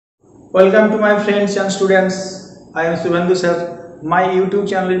Welcome to my friends and students. I am Subhendu sir. My YouTube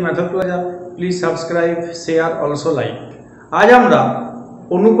channel is mathoplaza. Please subscribe, share, also like. আজ আমরা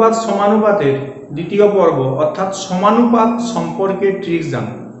অনুপাত সমানুপাতের দ্বিতীয় পর্ব অর্থাৎ সমানুপাত সম্পর্কে ট্রিক্স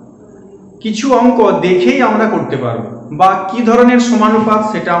জানব। কিছু অঙ্ক দেখেই আমরা করতে পারবো বা কি ধরনের সমানুপাত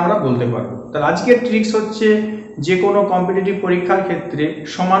সেটা আমরা বলতে পারবো। তাহলে আজকের ট্রিক্স হচ্ছে যে কোনো কম্পিটিটিভ পরীক্ষার ক্ষেত্রে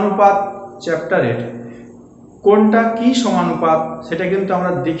সমানুপাত চ্যাপ্টারের কোনটা কি সমানুপাত সেটা কিন্তু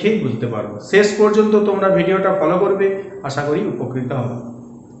আমরা দেখেই বুঝতে পারবো। শেষ পর্যন্ত তোমরা ভিডিওটা ফলো করবে, আশা করি উপকৃত হবে।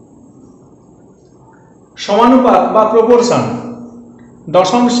 সমানুপাত বা প্রপোর্শন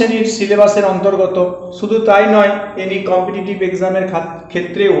দশম শ্রেণীর সিলেবাসের অন্তর্গত। শুধু তাই নয়, এনি কম্পিটিটিভ এক্সামের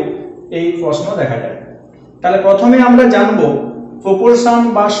ক্ষেত্রেও এই প্রশ্ন দেখা যায়। তাহলে প্রথমে আমরা জানবো প্রপোর্শন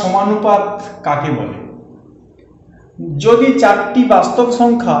বা সমানুপাত কাকে বলে। যদি চারটি বাস্তব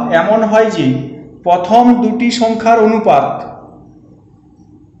সংখ্যা এমন হয় যে প্রথম দুটি সংখ্যার অনুপাত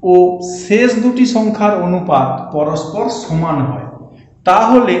ও শেষ দুটি সংখ্যার অনুপাত পরস্পর সমান হয়,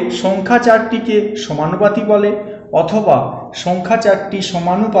 তাহলে সংখ্যা চারটিকে সমানুপাতী বলে অথবা সংখ্যা চারটি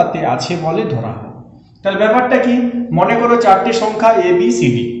সমানুপাতে আছে বলে ধরা হয়। তাহলে ব্যাপারটা কি, মনে করো চারটি সংখ্যা এ বি সি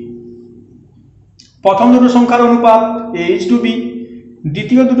ডি, প্রথম দুটো সংখ্যার অনুপাত এ ইজ টু বি,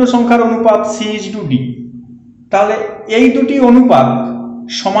 দ্বিতীয় দুটো সংখ্যার অনুপাত সি ইজ টু ডি। তাহলে এই দুটি অনুপাত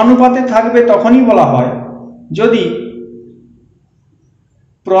সমানুপাতে থাকবে তখনই বলা হয় যদি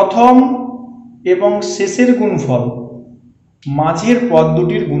প্রথম এবং শেষের গুণফল মাঝের পদ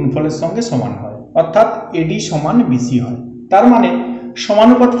দুটির গুণফলের সঙ্গে সমান হয়, অর্থাৎ এডি সমান বিসি হয়। তার মানে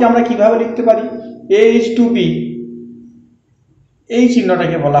সমানুপাতকে আমরা কিভাবে লিখতে পারি, এ ইজ টু বি, এই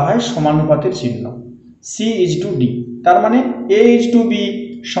চিহ্নটাকে বলা হয় সমানুপাতের চিহ্ন। সি ইজ টু ডি, তার মানে এ is two B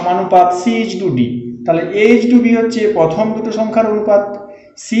সমানুপাত C is two D. তাহলে এ ইজ টু বি হচ্ছে প্রথম দুটো সংখ্যার অনুপাত,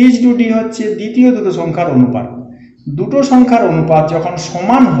 সি ইজ টু ডি হচ্ছে দ্বিতীয় দুটো সংখ্যার অনুপাত। দুটো সংখ্যার অনুপাত যখন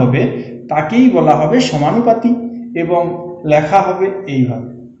সমান হবে তাকেই বলা হবে সমানুপাতী এবং লেখা হবে এইভাবে।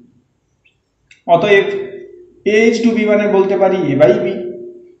 অতএব এ ইজ টু বি মানে বলতে পারি এ by B,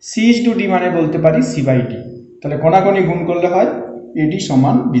 C is two D মানে বলতে পারি সি বাই ডি। তাহলে কোনাকুনি গুণ করলে হয় এডি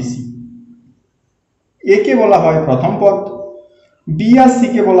সমান বিসি। এ কে বলা হয় প্রথম পদ, বি আর সি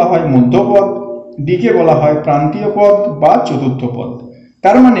কে বলা হয় মধ্যপদ, ডি কে বলা হয় প্রান্তীয় পদ বা চতুর্থ পদ।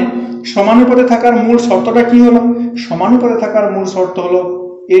 তার মানে সমানুপাতে থাকার মূল শর্তটা কি হলো, সমানুপাতে থাকার মূল শর্ত হলো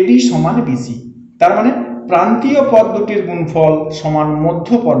এডি সমান বিসি। তার মানে প্রান্তীয় পদ দুটির গুণফল সমান মধ্য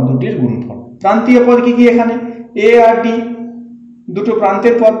পদ দুটির গুণফল। প্রান্তীয় পদ কি কি এখানে, এ আর ডি দুটো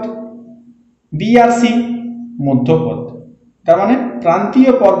প্রান্তের পদ, বি আর সি মধ্য পদ। তার মানে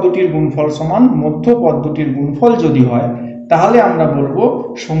প্রান্তীয় পদ দুটির গুণফল সমান মধ্য পদ দুটির গুণফল যদি হয় তাহলে আমরা বলবো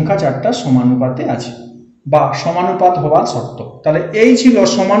সংখ্যা চারটা সমানুপাতে আছে বা সমানুপাত হওয়ার শর্ত। তাহলে এই ছিল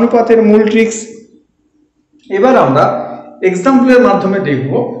সমানুপাতের মূল ট্রিক্স। এবার আমরা এক্সাম্পলের মাধ্যমে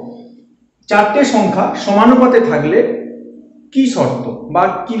দেখব চারটে সংখ্যা সমানুপাতে থাকলে কি শর্ত বা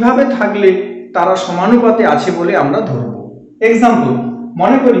কিভাবে থাকলে তারা সমানুপাতে আছে বলে আমরা ধরব। এক্সাম্পল,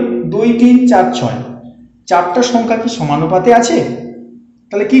 মনে করি 2, 3, 4, 6 চারটা সংখ্যা কি সমানুপাতে আছে।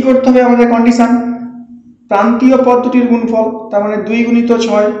 তাহলে কি করতে হবে আমাদের কন্ডিশন, প্রান্তীয় পদ দুটির গুণফল, তার মানে 2 গুণিত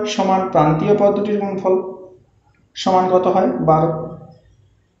 6 সমান প্রান্তীয় পদ দুটির গুণফল সমান কত হয় 12।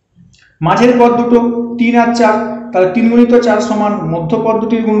 মাঝের পদ দুটো 3 আর 4, তাহলে 3 গুণিত 4 সমান মধ্য পদ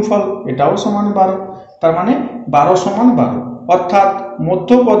দুটির গুণফল, এটাও সমান 12। তার মানে 12 সমান 12, অর্থাৎ মধ্য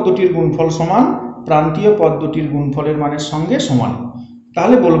পদ দুটির গুণফল সমান প্রান্তীয় পদ দুটির গুণফলের মানের সঙ্গে সমান।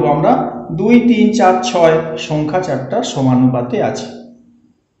 তাহলে বলবো আমরা 2, 3, 4, 6 সংখ্যা চারটা সমানুপাতে আছে।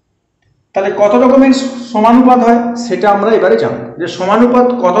 তাহলে কত রকমের সমানুপাত হয় সেটা আমরা এবারে জানবো, যে সমানুপাত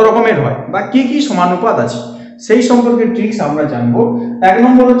কত রকমের হয় বা কি কি সমানুপাত আছে সেই সম্পর্কে ট্রিক্স আমরা জানবো। 1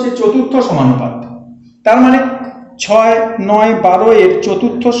 নম্বর হচ্ছে চতুর্থ সমানুপাত। তার মানে 6, 9, 12 এর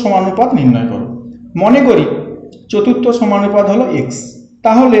চতুর্থ সমানুপাত নির্ণয় করো। মনে করি চতুর্থ সমানুপাত হলো x,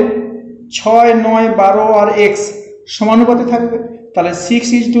 তাহলে 6, 9, 12 আর x সমানুপাতে থাকবে। তাহলে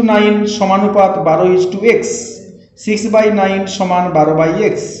 6:9 সমানুপাত 12:x, 6/9 সমান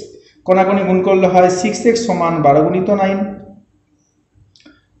 12/x। কোনাকুনি গুণ করলে হয় 6x সমান 12 গুণিত 9,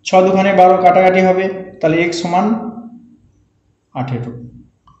 6 দুখানে 12 কাটাকাটি হবে, তাহলে x সমান 18।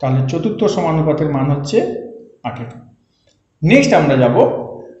 তাহলে চতুর্থ সমানুপাতের মান হচ্ছে 18। নেক্সট আমরা যাব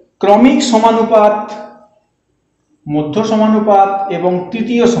ক্রমিক সমানুপাত, মধ্য সমানুপাত এবং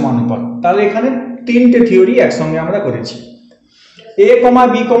তৃতীয় সমানুপাত। তাহলে এখানে তিনটে থিওরি একসঙ্গে আমরা করেছি। a,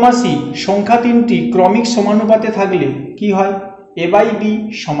 b, c সংখ্যা তিনটি ক্রমিক সমানুপাতে থাকলে কি হয়, a বাই b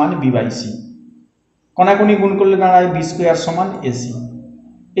সমান b বাই c। কোনাকুনি গুণ করলে দাঁড়ায় b স্কয়ার সমান ac।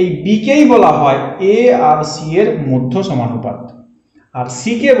 এই b কেই বলা হয় a আর c এর মধ্য সমানুপাত, আর c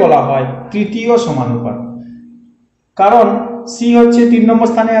কে বলা হয় তৃতীয় সমানুপাত। কারণ c হচ্ছে 3 নম্বর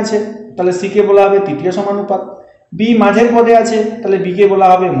স্থানে আছে, তাহলে সি কে বলা হবে তৃতীয় সমানুপাত, বি মাঝের পদে আছে তাহলে বি কে বলা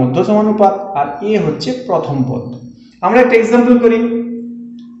হবে মধ্য সমানুপাত, আর এ হচ্ছে প্রথম পদ। আমরা একটা এক্সাম্পল করি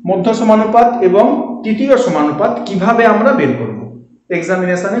মধ্য সমানুপাত এবং তৃতীয় সমানুপাত কিভাবে আমরা বের করব,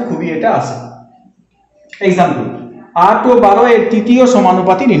 এক্সামিনেশনে খুবই এটা আসে। এক্সাম্পল 8 ও 12 এর তৃতীয়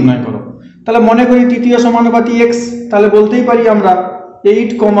সমানুপাতি নির্ণয় করো। তাহলে মনে করি তৃতীয় সমানুপাতি x, তাহলে বলতেই পারি আমরা 8,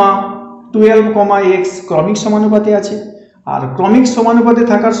 12, x ক্রমিক সমানুপাতে আছে। আর ক্রমিক সমানুপাতে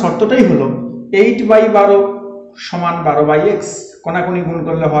থাকার শর্তটাই হলো 8/12 সমান 12/x, কোনাকুনি গুণ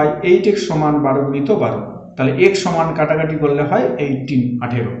করলে হয় 8x সমান 12 গুণিত 12, তাহলে x সমান কাটাকাটি করলে হয়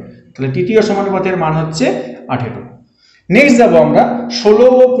 18। তাহলে তৃতীয় সমানুপাতের মান হচ্ছে 18। নেক্সট যাবো আমরা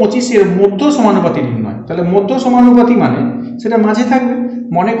 16 ও 25 এর মধ্য সমানুপাতি নির্ণয়। তাহলে মধ্য সমানুপাতি মানে সেটা মাঝে থাকবে,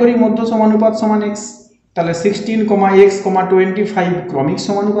 মনে করি মধ্য সমানুপাত সমান x, তাহলে 16, x, 25 ক্রমিক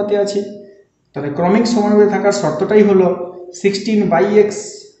সমানুপাতে আছে। তাহলে ক্রমিক সমানুপাতে থাকার শর্তটাই হলো 16/x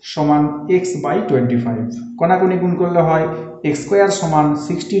সমান x/25, কোনাকুনি গুণ করলে হয় x স্কয়ার সমান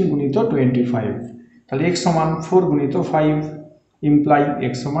 16 গুণিত 25, তাহলে x সমান 4 গুণিত 5 ইমপ্লাই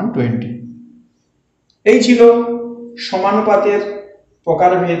x সমান 20। এই ছিল সমানুপাতের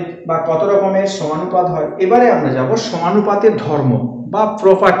প্রকারভেদ বা কত রকমের সমানুপাত হয়। এবারে আমরা যাব সমানুপাতের ধর্ম বা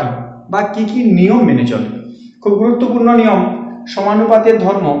প্রপার্টি বা কি কি নিয়ম মেনে চলে। খুব গুরুত্বপূর্ণ নিয়ম সমানুপাতের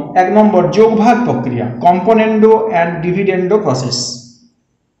ধর্ম। 1 নম্বর যোগভাগ প্রক্রিয়া, কম্পোনেন্ডো অ্যান্ড ডিভিডেন্ডো প্রসেস।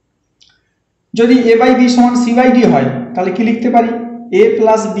 যদি a বাই b সমান c বাই d হয় তাহলে কি লিখতে পারি, a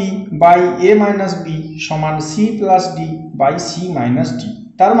plus b by a minus b সমান c plus d by c minus d।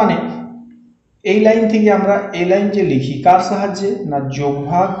 তার মানে এই লাইন থেকে আমরা এই লাইন যে লিখি কার সাহায্যে, না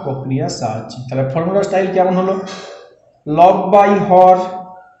যোগভাগ প্রক্রিয়ার সাহায্যে। তাহলে ফর্মুলা স্টাইল কেমন হলো, লব বাই হর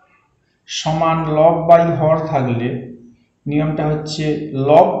সমান লব বাই হর থাকলে নিয়মটা হচ্ছে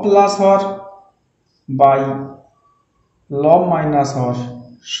লব প্লাস হর বাই লব মাইনাস হর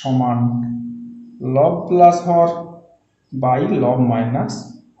সমান লব প্লাস হর বাই লব মাইনাস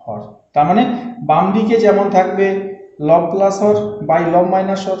হর। তার মানে বাম দিকে যেমন থাকবে লব প্লাস হর বাই লব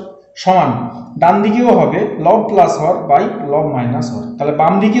মাইনাস হর সমান ডান দিকেও হবে লব প্লাস হর বাই লব মাইনাস হর। তাহলে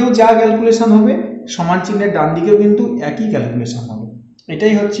বাম দিকেও যা ক্যালকুলেশন হবে সমান চিহ্নের ডান দিকেও কিন্তু একই ক্যালকুলেশন হবে।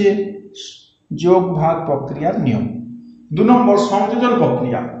 এটাই হচ্ছে যোগ ভাগ প্রক্রিয়ার নিয়ম। 2 নম্বর সংযোজন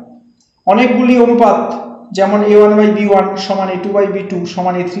প্রক্রিয়া। অনেকগুলি অনুপাত যেমন a1/b1 সমান a2/b2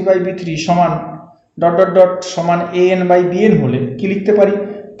 সমান a3/b3 সমান ... সমান an/bn হলে কি লিখতে পারি,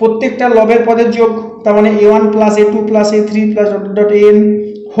 প্রত্যেকটা লবের পদের যোগ, তার মানে a1 plus a2 plus a3 plus ... an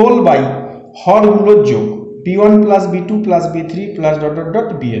whole by হরগুলোর যোগ b1 plus b2 plus b3 plus ...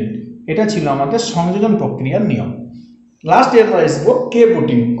 bn। এটা ছিল আমাদের সংযোজন প্রক্রিয়ার নিয়ম। লাস্ট এর আসবো কে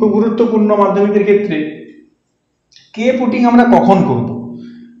পুটিং। খুব গুরুত্বপূর্ণ মাধ্যমিকের ক্ষেত্রে কে পুটিং আমরা কখন করব।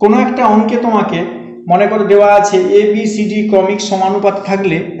 কোনো একটা অঙ্কে তোমাকে মনে করে দেওয়া আছে এ বি সি ডি ক্রমিক সমানুপাত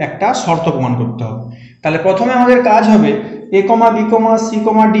থাকলে একটা শর্ত প্রমাণ করতে হবে। তাহলে প্রথমে আমাদের কাজ হবে এ কমা B comma c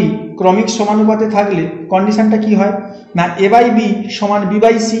comma D ক্রমিক সমানুপাতে থাকলে কন্ডিশনটা কি হয়, না এ বাই বি সমান বি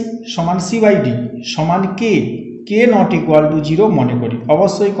বাই সি সমান সি বাই ডি সমান কে, কে নট ইকুয়াল টু 0 মনে করি।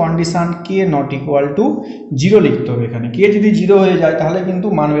 অবশ্যই condition K not equal to 0 লিখতে হবে। এখানে কে যদি 0 হয়ে যায় তাহলে কিন্তু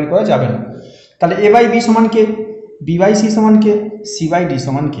মান বের করা যাবে না। তাহলে এ বাই বি সমান কে, বি বাই সি সমান কে, সি বাই ডি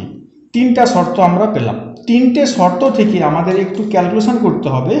সমান কে। 3টা শর্ত আমরা পেলাম। 3টে শর্ত থেকে আমাদের একটু ক্যালকুলেশন করতে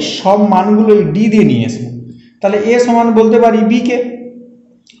হবে, সব মানগুলো ডি দিয়ে নিয়ে আসবো। তাহলে এ সমান বলতে পারি বি কে,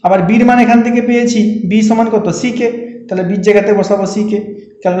 আবার বির মান এখান থেকে পেয়েছি বি সমান কত সি কে, তাহলে বির জায়গাতে বসাবো সি কে,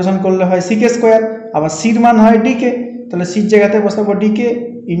 ক্যালকুলেশন করলে হয় সি কে স্কোয়ার। আবার সির মান হয় ডি কে, তাহলে সির জায়গাতে বসাবো ডি কে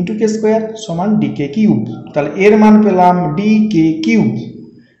ইন্টু কে স্কোয়ার সমান ডি কে কিউব। তাহলে এর মান পেলাম ডি কে কিউব।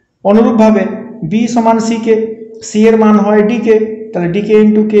 অনুরূপভাবে বি সমান সি কে, সি এর মান হয় ডি কে, তাহলে ডি কে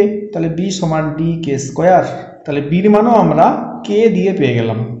ইন্টু কে, তাহলে বি সমান ডি কে স্কোয়ার। তাহলে বির মানও আমরা কে দিয়ে পেয়ে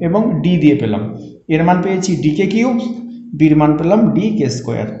গেলাম এবং ডি দিয়ে পেলাম। এর মান পেয়েছি ডি কে কিউব, বির মান পেলাম ডি কে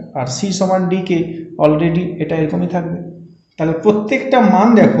স্কোয়ার, আর সি সমান ডি কে অলরেডি এটা এরকমই থাকবে। তাহলে প্রত্যেকটা মান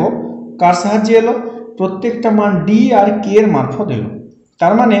দেখো কার সাহায্যে এলো, প্রত্যেকটা মান ডি আর কে এর মারফত এলো।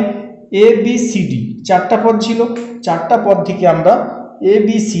 তার মানে এ বি সি ডি 4টা পদ ছিল, 4টা পদ থেকে আমরা এ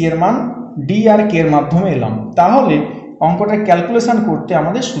বি সি এর মান ডি আর কে এর মাধ্যমে এলাম। তাহলে অঙ্কটা ক্যালকুলেশন করতে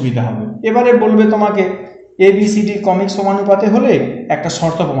আমাদের সুবিধা হবে। এবারে বলবে তোমাকে এ বি সি ডি ক্রমিক সমানুপাতে হলে একটা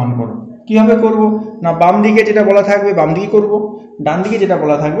শর্ত প্রমাণ করো। কিভাবে করব, না বাম দিকে যেটা বলা থাকবে বাম দিকে করব, ডান দিকে যেটা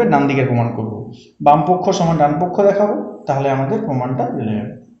বলা থাকবে ডান দিকে প্রমাণ করব। বাম পক্ষ সমান ডান পক্ষ দেখাবো, তাহলে আমাদের প্রমাণটা মিলে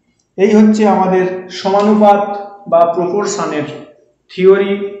যাবে। এই হচ্ছে আমাদের সমানুপাত বা প্রপোর্শনের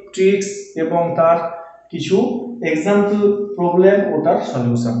থিওরি, ট্রিক্স এবং তার কিছু এক্সাম্পল, প্রবলেম ও তার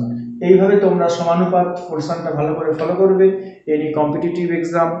সলিউশন। এইভাবে তোমরা সমানুপাত পোর্শনটা ভালো করে ফলো করবে। এনি কম্পিটিটিভ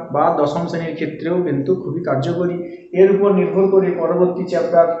এক্সাম বা দশম শ্রেণীর ক্ষেত্রেও কিন্তু খুবই কার্যকরী। এর উপর নির্ভর করে পরবর্তী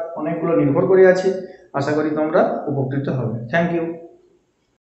চ্যাপ্টার অনেকগুলো নির্ভর করে আছে। আশা করি তোমরা উপকৃত হবে। Thank you.